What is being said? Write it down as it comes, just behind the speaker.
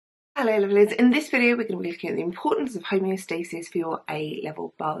Hello lovelies, in this video we're going to be looking at the importance of homeostasis for your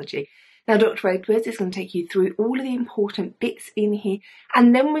A-level biology. Now Dr. Edwards is going to take you through all of the important bits in here,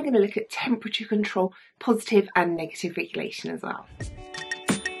 and then we're going to look at temperature control, positive and negative regulation as well.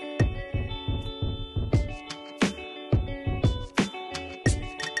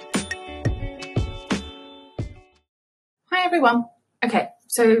 Hi everyone. Okay,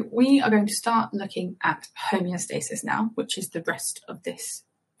 so we are going to start looking at homeostasis now, which is the rest of this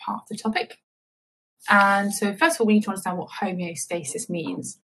part of the topic. And so first of all, we need to understand what homeostasis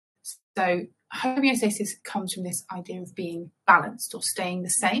means. So homeostasis comes from this idea of being balanced or staying the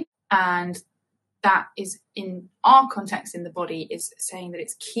same. And that is, in our context in the body, is saying that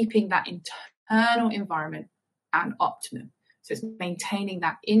it's keeping that internal environment at optimum. So it's maintaining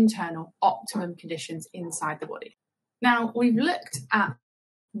that internal optimum conditions inside the body. Now, we've looked at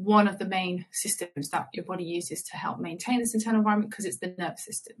one of the main systems that your body uses to help maintain this internal environment, because it's the nervous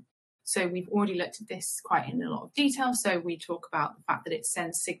system. So we've already looked at this quite in a lot of detail. So we talk about the fact that it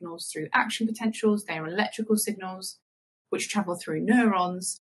sends signals through action potentials. They are electrical signals which travel through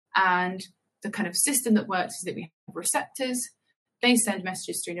neurons. And the kind of system that works is that we have receptors. They send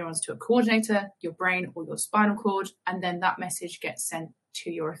messages through neurons to a coordinator, your brain or your spinal cord, and then that message gets sent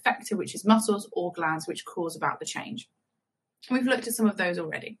to your effector, which is muscles or glands, which cause about the change. We've looked at some of those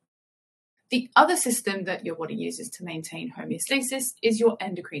already. The other system that your body uses to maintain homeostasis is your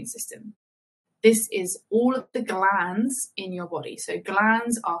endocrine system. This is all of the glands in your body. So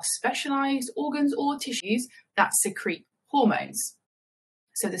glands are specialized organs or tissues that secrete hormones.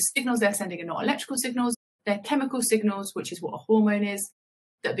 So the signals they're sending are not electrical signals, they're chemical signals, which is what a hormone is,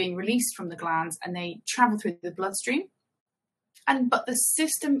 that are being released from the glands, and they travel through the bloodstream. But the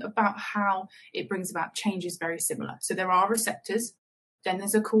system about how it brings about change is very similar. So there are receptors, then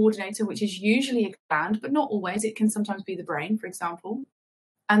there's a coordinator, which is usually a gland, but not always. It can sometimes be the brain, for example.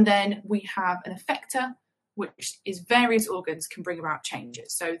 And then we have an effector, which is various organs can bring about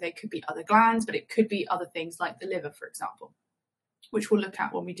changes. So they could be other glands, but it could be other things like the liver, for example, which we'll look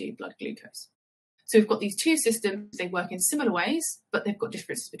at when we do blood glucose. So we've got these two systems. They work in similar ways, but they've got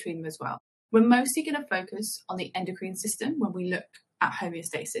differences between them as well. We're mostly going to focus on the endocrine system when we look at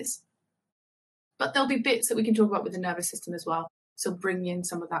homeostasis. But there'll be bits that we can talk about with the nervous system as well. So bring in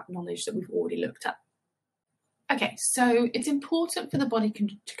some of that knowledge that we've already looked at. Okay, so it's important for the body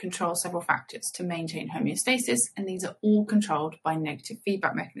to control several factors to maintain homeostasis, and these are all controlled by negative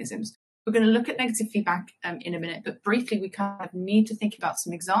feedback mechanisms. We're going to look at negative feedback in a minute, but briefly we kind of need to think about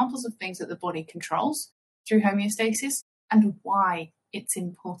some examples of things that the body controls through homeostasis and why it's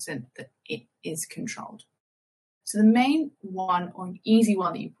important that it is controlled. So the main one, or an easy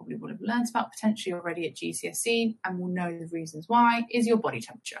one that you probably would have learned about potentially already at GCSE and will know the reasons why, is your body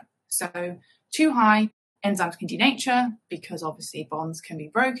temperature. So too high, enzymes can denature because obviously bonds can be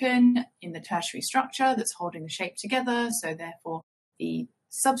broken in the tertiary structure that's holding the shape together. So therefore the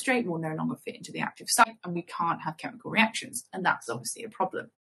substrate will no longer fit into the active site and we can't have chemical reactions. And that's obviously a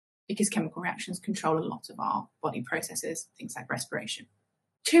problem because chemical reactions control a lot of our body processes, things like respiration.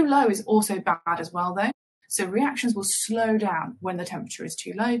 Too low is also bad as well though. So reactions will slow down when the temperature is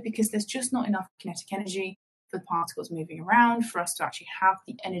too low because there's just not enough kinetic energy for the particles moving around for us to actually have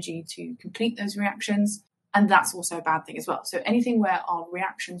the energy to complete those reactions. And that's also a bad thing as well. So anything where our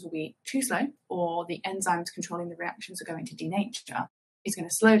reactions will be too slow or the enzymes controlling the reactions are going to denature is going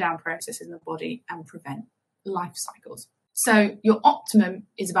to slow down processes in the body and prevent life cycles. So your optimum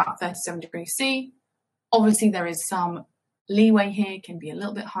is about 37 degrees C. Obviously there is some leeway here, it can be a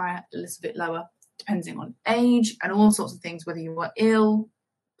little bit higher, a little bit lower, depending on age and all sorts of things, whether you are ill.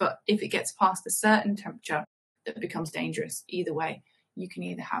 But if it gets past a certain temperature, that becomes dangerous. Either way, you can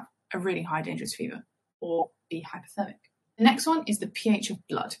either have a really high dangerous fever or be hypothermic. The next one is the pH of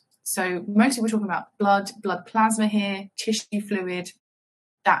blood. So mostly we're talking about blood plasma here, tissue fluid,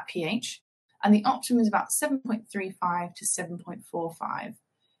 that pH. And the optimum is about 7.35 to 7.45.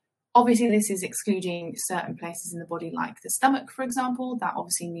 Obviously, this is excluding certain places in the body like the stomach, for example, that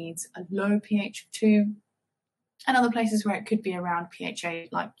obviously needs a low pH of 2, and other places where it could be around pH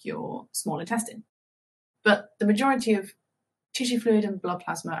 8, like your small intestine. But the majority of tissue fluid and blood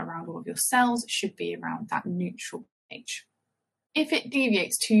plasma around all of your cells should be around that neutral pH. If it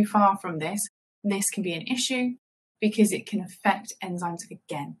deviates too far from this, this can be an issue because it can affect enzymes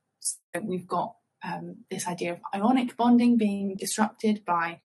again. So we've got this idea of ionic bonding being disrupted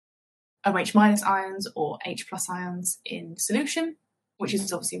by OH- ions or H+ ions in solution, which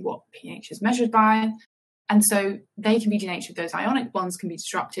is obviously what pH is measured by. And so they can be denatured, those ionic bonds can be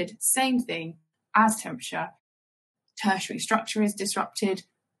disrupted, same thing as temperature. Tertiary structure is disrupted,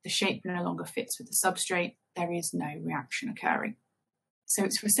 the shape no longer fits with the substrate, there is no reaction occurring. So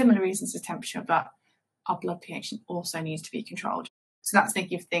it's for similar reasons as temperature, but our blood pH also needs to be controlled. So that's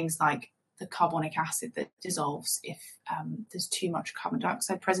thinking of things like the carbonic acid that dissolves if there's too much carbon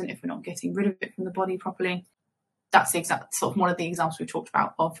dioxide present, if we're not getting rid of it from the body properly. That's the exact sort of one of the examples we talked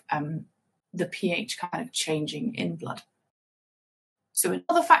about of the pH kind of changing in blood. So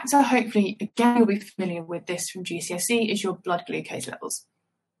another factor, hopefully, again, you'll be familiar with this from GCSE, is your blood glucose levels.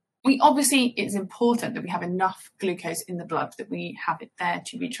 It's important that we have enough glucose in the blood, that we have it there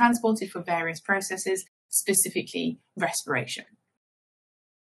to be transported for various processes, specifically respiration.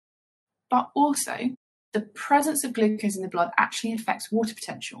 But also, the presence of glucose in the blood actually affects water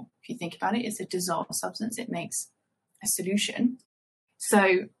potential. If you think about it, it's a dissolved substance. It makes a solution.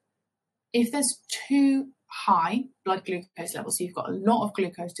 So if there's too high blood glucose levels, so you've got a lot of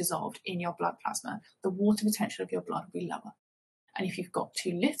glucose dissolved in your blood plasma, the water potential of your blood will be lower. And if you've got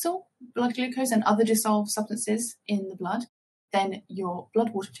too little blood glucose and other dissolved substances in the blood, then your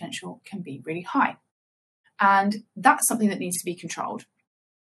blood water potential can be really high. And that's something that needs to be controlled,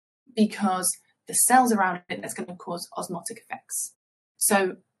 because the cells around it, that's going to cause osmotic effects.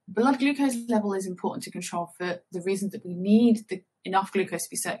 So blood glucose level is important to control for the reason that we need enough glucose to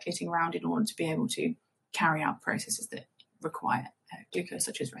be circulating around in order to be able to carry out processes that require glucose,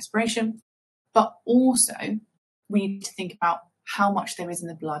 such as respiration. But also, we need to think about how much there is in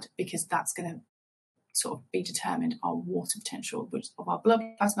the blood, because that's going to sort of be determined our water potential, which of our blood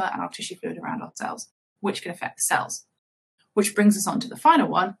plasma and our tissue fluid around our cells, which can affect the cells. Which brings us on to the final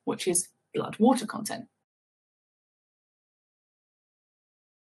one, which is blood water content.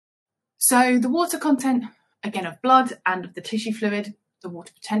 So the water content, again, of blood and of the tissue fluid, the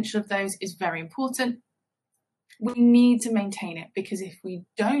water potential of those is very important. We need to maintain it, because if we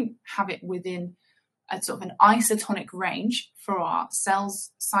don't have it within a sort of an isotonic range for our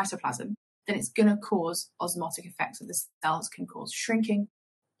cells' cytoplasm, then it's going to cause osmotic effects of the cells, can cause shrinking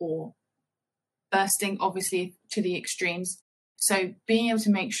or bursting, obviously, to the extremes. So being able to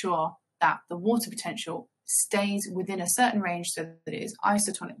make sure that the water potential stays within a certain range so that it is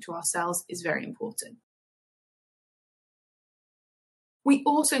isotonic to our cells is very important. We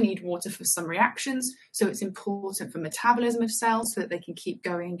also need water for some reactions, so it's important for metabolism of cells so that they can keep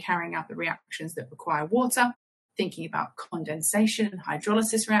going, carrying out the reactions that require water. Thinking about condensation and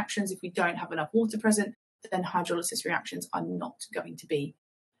hydrolysis reactions, if we don't have enough water present, then hydrolysis reactions are not going to be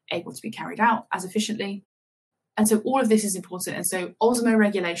able to be carried out as efficiently. And so all of this is important. And so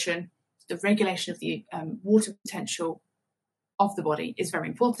osmoregulation, the regulation of the water potential of the body, is very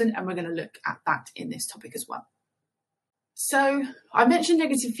important, and we're going to look at that in this topic as well. So I mentioned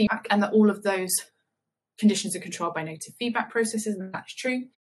negative feedback, and that all of those conditions are controlled by negative feedback processes, and that's true.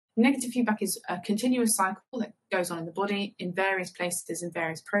 Negative feedback is a continuous cycle that goes on in the body in various places and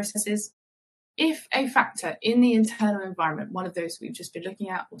various processes. If a factor in the internal environment, one of those we've just been looking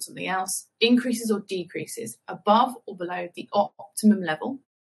at or something else, increases or decreases above or below the optimum level,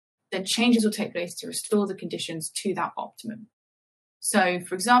 then changes will take place to restore the conditions to that optimum. So,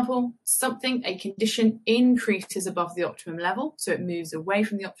 for example, a condition increases above the optimum level, so it moves away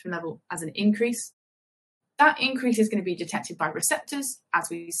from the optimum level as an increase. That increase is going to be detected by receptors. As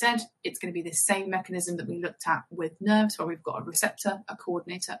we said, it's going to be the same mechanism that we looked at with nerves, where we've got a receptor, a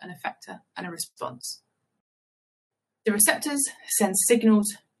coordinator, an effector, and a response. The receptors send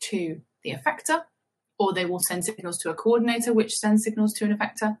signals to the effector, or they will send signals to a coordinator, which sends signals to an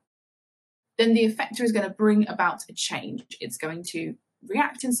effector. Then the effector is going to bring about a change. It's going to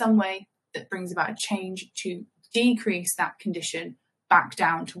react in some way that brings about a change to decrease that condition back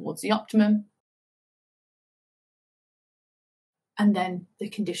down towards the optimum. And then the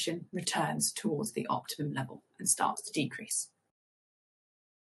condition returns towards the optimum level and starts to decrease.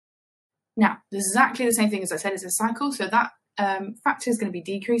 Now, this is exactly the same thing as I said, it's a cycle. So that factor is going to be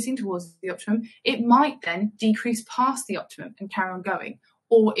decreasing towards the optimum. It might then decrease past the optimum and carry on going,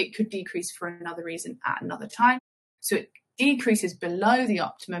 or it could decrease for another reason at another time. So it decreases below the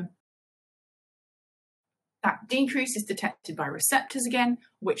optimum. That decrease is detected by receptors again,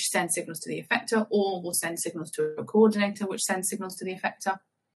 which send signals to the effector, or will send signals to a coordinator, which sends signals to the effector.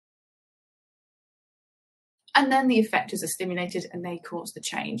 And then the effectors are stimulated and they cause the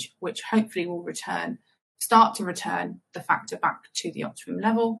change, which hopefully will start to return the factor back to the optimum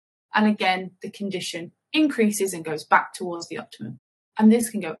level. And again, the condition increases and goes back towards the optimum. And this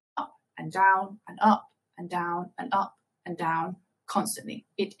can go up and down and up and down and up and down constantly.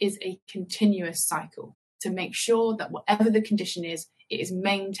 It is a continuous cycle to make sure that whatever the condition is, it is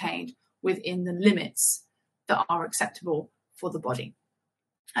maintained within the limits that are acceptable for the body.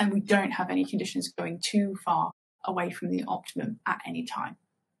 And we don't have any conditions going too far away from the optimum at any time.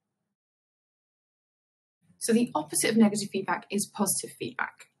 So the opposite of negative feedback is positive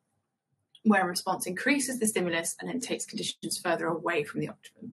feedback, where a response increases the stimulus and then takes conditions further away from the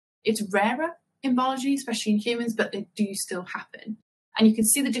optimum. It's rarer in biology, especially in humans, but they do still happen. And you can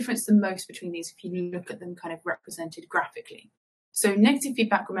see the difference the most between these if you look at them kind of represented graphically. So negative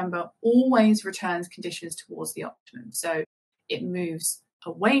feedback, remember, always returns conditions towards the optimum. So it moves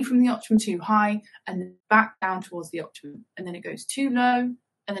away from the optimum too high and then back down towards the optimum. And then it goes too low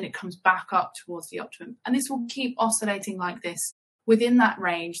and then it comes back up towards the optimum. And this will keep oscillating like this within that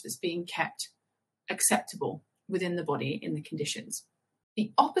range that's being kept acceptable within the body in the conditions.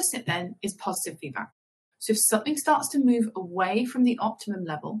 The opposite then is positive feedback. So if something starts to move away from the optimum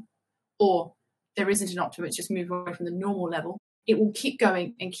level, or there isn't an optimum, it's just moved away from the normal level, it will keep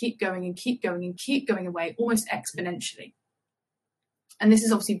going and keep going and keep going and keep going away almost exponentially. And this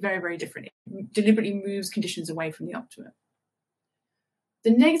is obviously very, very different. It deliberately moves conditions away from the optimum. The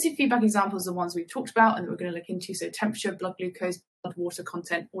negative feedback examples are the ones we've talked about and that we're going to look into. So temperature, blood glucose, blood water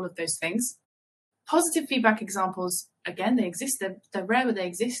content, all of those things. Positive feedback examples, again, they exist. They're rare, but they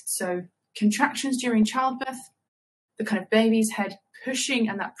exist. So contractions during childbirth, the kind of baby's head pushing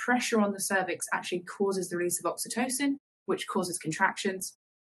and that pressure on the cervix actually causes the release of oxytocin, which causes contractions.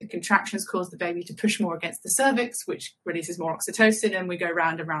 The contractions cause the baby to push more against the cervix, which releases more oxytocin, and we go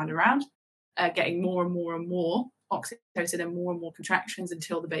round and round and round, getting more and more and more oxytocin and more contractions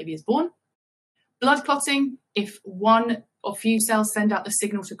until the baby is born. Blood clotting, if one or few cells send out the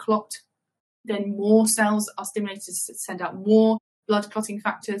signal to clot, then more cells are stimulated to send out more blood clotting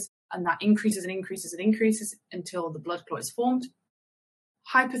factors, and that increases and increases and increases until the blood clot is formed.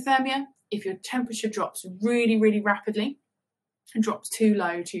 Hypothermia, if your temperature drops really, really rapidly and drops too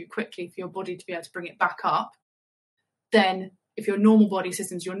low too quickly for your body to be able to bring it back up, then if your normal body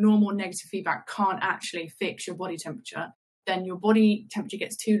systems, your normal negative feedback can't actually fix your body temperature, then your body temperature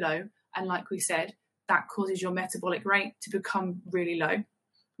gets too low. And like we said, that causes your metabolic rate to become really low,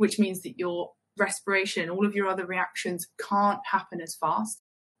 which means that your respiration, all of your other reactions can't happen as fast,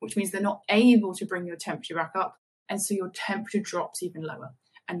 which means they're not able to bring your temperature back up. And so your temperature drops even lower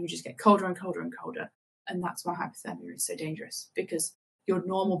and you just get colder and colder and colder. And that's why hypothermia is so dangerous, because your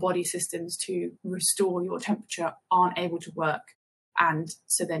normal body systems to restore your temperature aren't able to work. And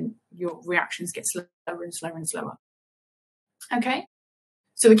so then your reactions get slower and slower and slower. Okay.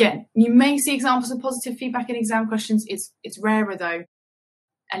 So again, you may see examples of positive feedback in exam questions. It's rarer though.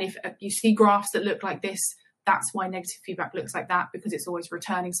 And if you see graphs that look like this, that's why negative feedback looks like that, because it's always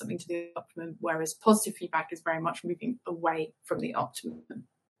returning something to the optimum, whereas positive feedback is very much moving away from the optimum.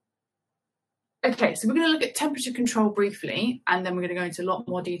 Okay, so we're going to look at temperature control briefly, and then we're going to go into a lot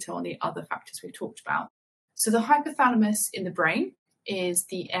more detail on the other factors we've talked about. So the hypothalamus in the brain is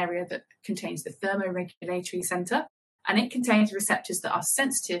the area that contains the thermoregulatory center, and it contains receptors that are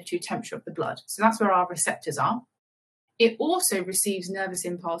sensitive to temperature of the blood. So that's where our receptors are. It also receives nervous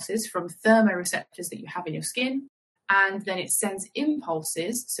impulses from thermoreceptors that you have in your skin, and then it sends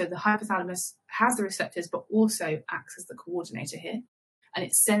impulses. So the hypothalamus has the receptors, but also acts as the coordinator here. And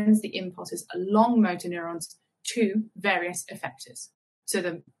it sends the impulses along motor neurons to various effectors.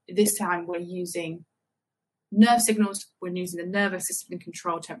 So this time we're using nerve signals, we're using the nervous system to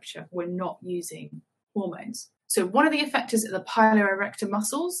control temperature, we're not using hormones. So one of the effectors are the piloerector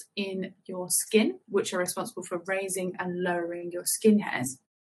muscles in your skin, which are responsible for raising and lowering your skin hairs.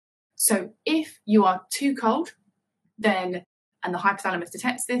 So if you are too cold, and the hypothalamus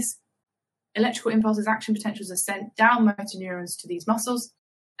detects this, electrical impulses, action potentials are sent down motor neurons to these muscles,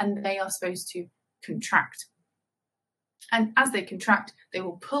 and they are supposed to contract. And as they contract, they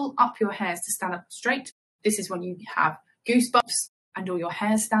will pull up your hairs to stand up straight. This is when you have goosebumps and all your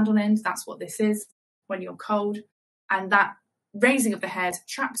hairs stand on end. That's what this is when you're cold. And that raising of the hairs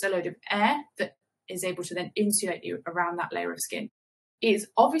traps a load of air that is able to then insulate you around that layer of skin. It is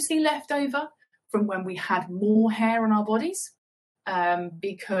obviously left over from when we had more hair on our bodies,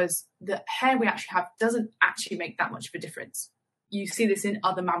 because the hair we actually have doesn't actually make that much of a difference. You see this in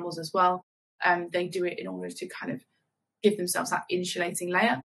other mammals as well. They do it in order to kind of give themselves that insulating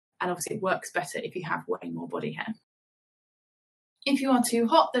layer. And obviously it works better if you have way more body hair. If you are too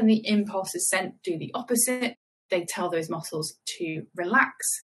hot, then the impulses sent do the opposite. They tell those muscles to relax.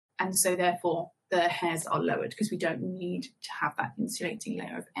 And so therefore the hairs are lowered because we don't need to have that insulating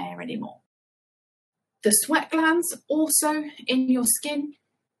layer of air anymore. The sweat glands also in your skin.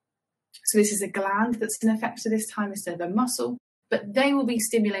 So this is a gland that's an effector this time instead of a muscle, but they will be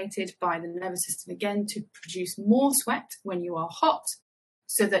stimulated by the nervous system again to produce more sweat when you are hot,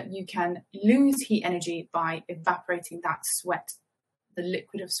 so that you can lose heat energy by evaporating that sweat, the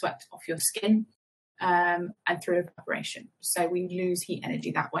liquid of sweat off your skin. and through evaporation. So we lose heat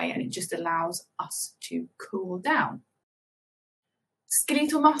energy that way, and it just allows us to cool down.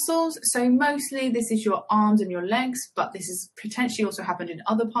 Skeletal muscles, so mostly this is your arms and your legs, but this has potentially also happened in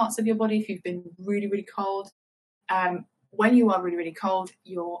other parts of your body if you've been really, really cold. When you are really, really cold,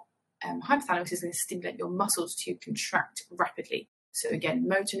 your hypothalamus is going to stimulate your muscles to contract rapidly. So again,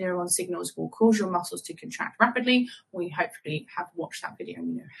 motor neuron signals will cause your muscles to contract rapidly. We hopefully have watched that video and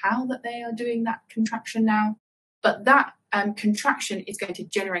we know how that they are doing that contraction now. But that contraction is going to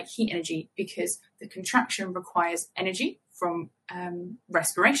generate heat energy because the contraction requires energy from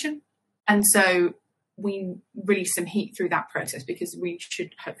respiration. And so we release some heat through that process because we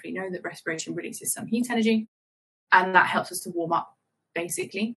should hopefully know that respiration releases some heat energy, and that helps us to warm up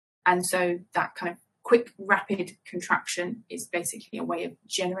basically. And so that kind of quick, rapid contraction is basically a way of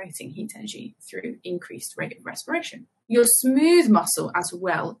generating heat energy through increased rate of respiration. Your smooth muscle as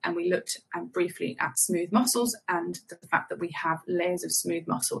well, and we looked briefly at smooth muscles and the fact that we have layers of smooth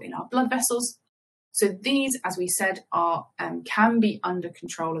muscle in our blood vessels. So these, as we said, are can be under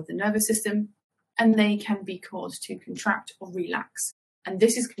control of the nervous system, and they can be caused to contract or relax. And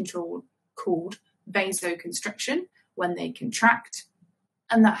this is called vasoconstriction when they contract,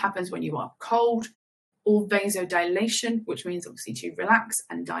 and that happens when you are cold, or vasodilation, which means obviously to relax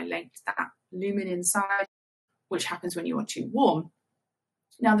and dilate that lumen inside, which happens when you are too warm.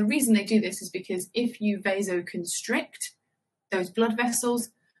 Now, the reason they do this is because if you vasoconstrict those blood vessels,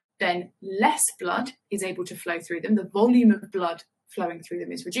 then less blood is able to flow through them. The volume of blood flowing through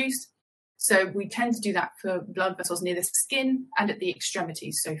them is reduced. So we tend to do that for blood vessels near the skin and at the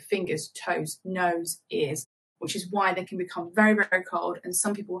extremities, so fingers, toes, nose, ears, which is why they can become very, very cold. And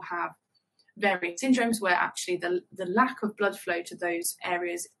some people have various syndromes where actually the lack of blood flow to those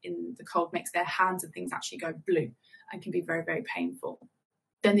areas in the cold makes their hands and things actually go blue and can be very, very painful.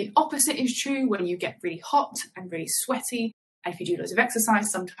 Then the opposite is true when you get really hot and really sweaty. And if you do loads of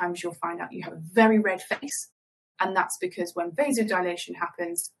exercise, sometimes you'll find out you have a very red face. And that's because when vasodilation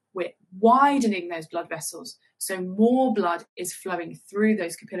happens, we're widening those blood vessels. So more blood is flowing through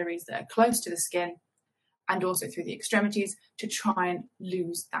those capillaries that are close to the skin and also through the extremities to try and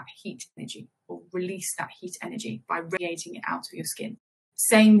lose that heat energy or release that heat energy by radiating it out of your skin.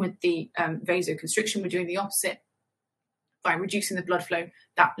 Same with the vasoconstriction, we're doing the opposite. By reducing the blood flow,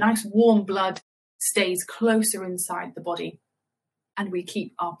 that nice warm blood stays closer inside the body, and we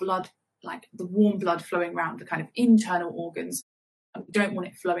keep our blood, like the warm blood, flowing around the kind of internal organs, and we don't want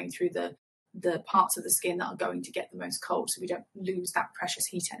it flowing through the parts of the skin that are going to get the most cold, so we don't lose that precious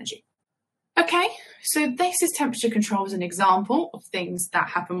heat energy. Okay, so this is temperature control as an example of things that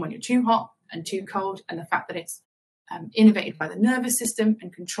happen when you're too hot and too cold, and the fact that it's innervated by the nervous system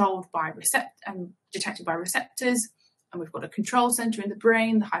and controlled by detected by receptors. And we've got a control center in the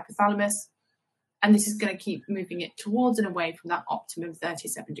brain, the hypothalamus, and this is going to keep moving it towards and away from that optimum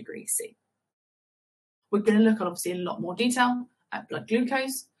 37 degrees C. We're going to look at obviously in a lot more detail at blood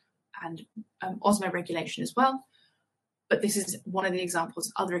glucose and osmoregulation as well. But this is one of the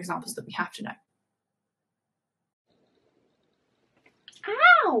other examples that we have to know.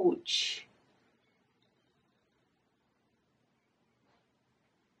 Ouch!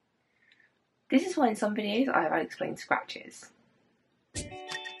 This is why in some videos I'll explain scratches.